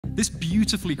This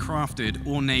beautifully crafted,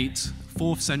 ornate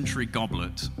 4th century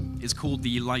goblet is called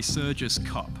the Lycurgus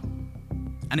Cup,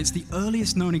 and it's the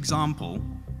earliest known example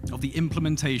of the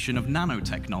implementation of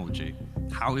nanotechnology.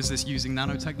 How is this using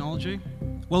nanotechnology?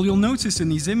 Well, you'll notice in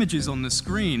these images on the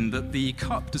screen that the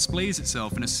cup displays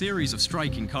itself in a series of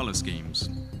striking color schemes.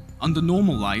 Under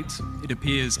normal light, it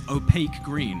appears opaque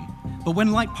green, but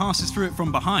when light passes through it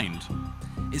from behind,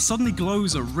 it suddenly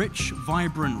glows a rich,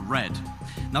 vibrant red.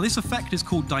 Now, this effect is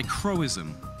called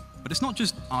dichroism, but it's not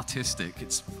just artistic,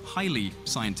 it's highly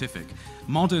scientific.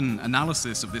 Modern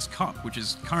analysis of this cup, which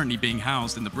is currently being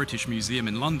housed in the British Museum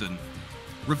in London,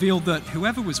 revealed that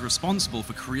whoever was responsible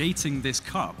for creating this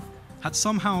cup had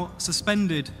somehow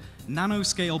suspended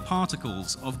nanoscale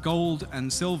particles of gold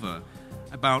and silver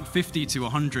about 50 to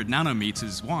 100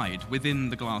 nanometers wide within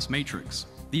the glass matrix.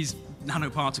 These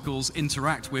nanoparticles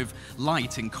interact with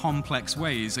light in complex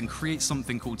ways and create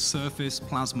something called surface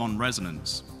plasmon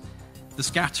resonance. The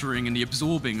scattering and the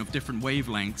absorbing of different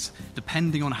wavelengths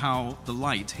depending on how the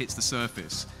light hits the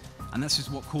surface. And this is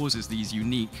what causes these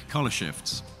unique color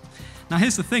shifts. Now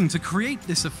here's the thing, to create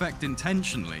this effect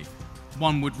intentionally,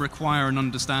 one would require an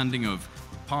understanding of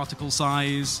particle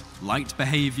size, light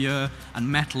behavior, and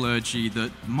metallurgy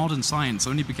that modern science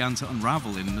only began to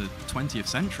unravel in the 20th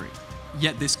century.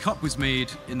 Yet this cup was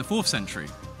made in the 4th century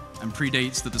and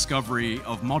predates the discovery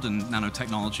of modern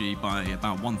nanotechnology by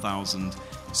about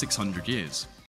 1,600 years.